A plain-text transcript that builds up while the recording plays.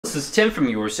this is Tim from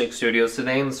Your Six Studios.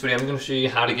 Today in this video I'm going to show you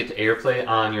how to get to AirPlay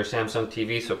on your Samsung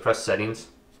TV. So press settings,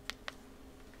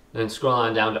 then scroll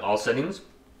on down to all settings.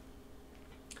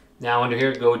 Now under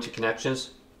here go to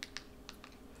connections,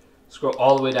 scroll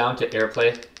all the way down to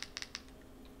AirPlay,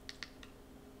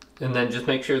 and then just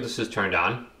make sure this is turned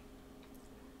on.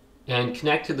 And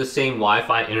connect to the same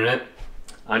Wi-Fi internet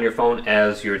on your phone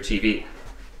as your TV.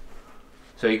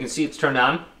 So you can see it's turned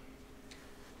on.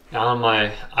 Now on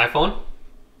my iPhone,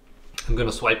 I'm going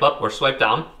to swipe up or swipe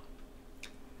down,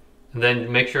 and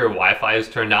then make sure Wi-Fi is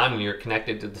turned on and you're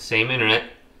connected to the same internet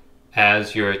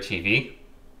as your TV.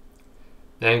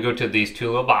 Then go to these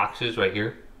two little boxes right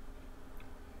here,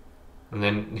 and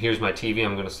then here's my TV.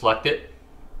 I'm going to select it,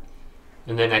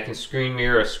 and then I can screen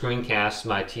mirror or screencast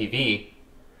my TV,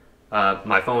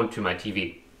 my phone to my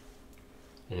TV,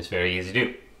 and it's very easy to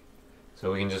do.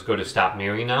 So we can just go to stop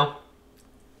mirroring now,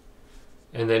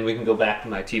 and then we can go back to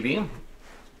my TV.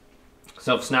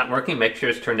 So if it's not working, make sure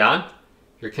it's turned on.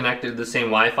 You're connected to the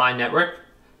same Wi-Fi network,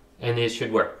 and it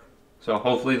should work. So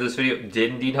hopefully this video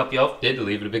did indeed help you out. If it did,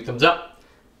 leave it a big thumbs up,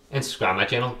 and subscribe to my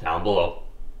channel down below.